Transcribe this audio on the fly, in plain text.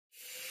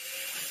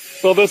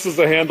So this is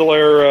the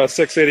Handlair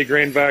 680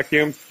 grain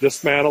vacuum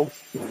dismantled.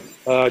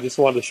 I just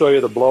wanted to show you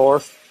the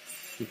blower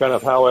and kind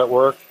of how it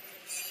works.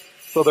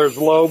 So there's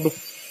lobes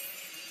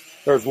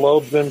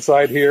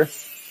inside here.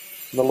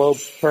 And the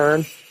lobes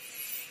turn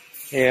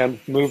and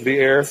move the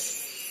air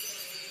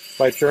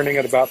by turning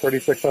at about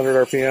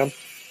 3,600 RPM.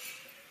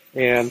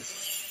 And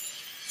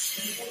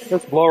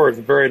this blower is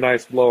a very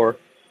nice blower.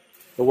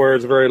 The wear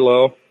is very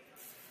low.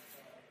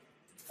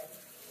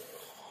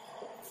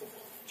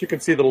 You can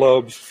see the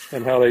lobes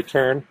and how they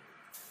turn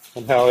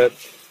and how it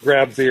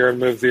grabs the air and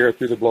moves the air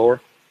through the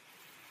blower.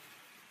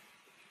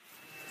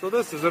 So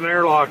this is an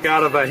airlock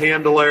out of a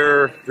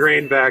Handlair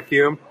grain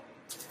vacuum.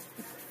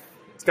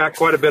 It's got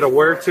quite a bit of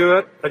wear to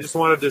it. I just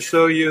wanted to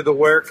show you the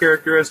wear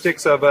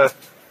characteristics of a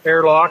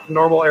airlock,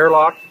 normal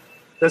airlock.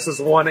 This is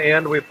one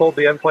end. We pulled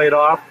the end plate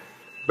off.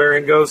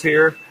 Bearing goes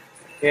here.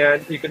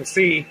 And you can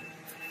see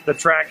the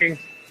tracking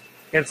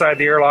inside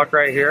the airlock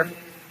right here.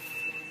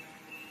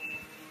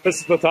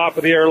 This is the top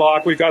of the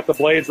airlock. We've got the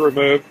blades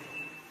removed.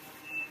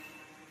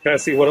 Kind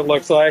of see what it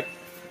looks like.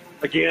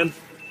 Again,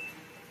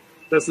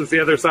 this is the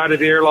other side of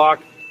the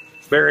airlock.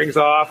 Bearings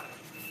off.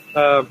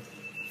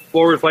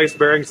 Full replaced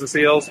bearings and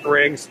seals,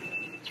 rings.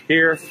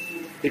 Here,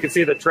 you can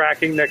see the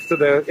tracking next to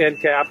the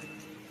end cap.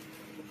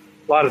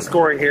 A lot of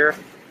scoring here.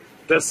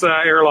 This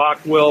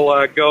airlock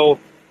will go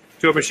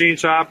to a machine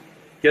shop,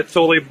 get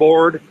totally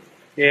bored,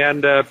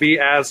 and be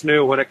as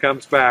new when it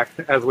comes back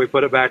as we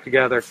put it back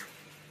together.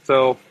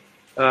 So,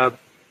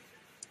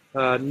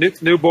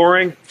 new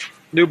boring,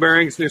 new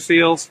bearings, new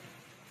seals,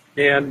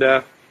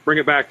 and bring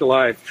it back to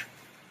life.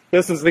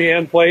 This is the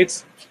end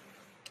plates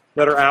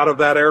that are out of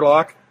that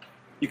airlock.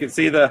 You can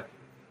see the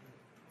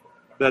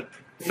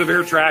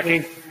severe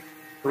tracking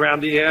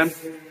around the end.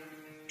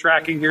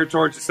 Tracking here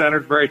towards the center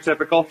is very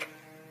typical.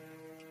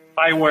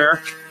 High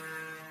wear.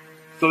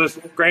 So this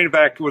grain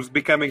vac was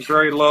becoming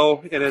very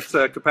low in its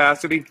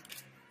capacity.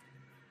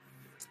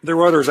 The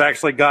rotors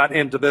actually got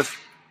into this.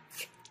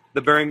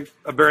 A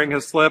bearing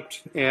has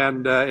slipped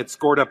and it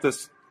scored up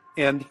this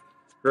end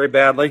very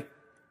badly.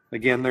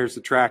 Again, there's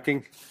the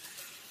tracking.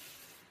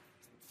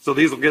 So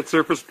these will get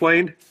surface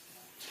planed,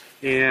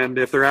 and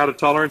if they're out of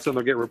tolerance, then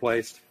they'll get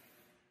replaced.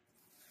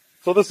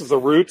 So this is a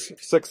Root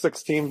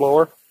 616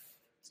 blower.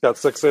 It's got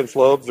 6-inch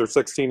lobes. They're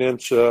 16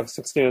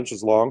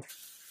 inches long.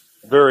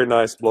 Very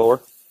nice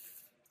blower.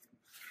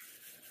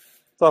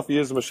 It's off the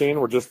used machine.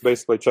 We're just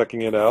basically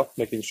checking it out,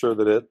 making sure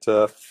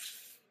that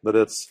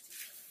it's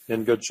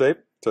in good shape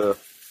to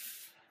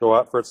go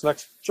out for its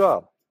next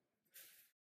job.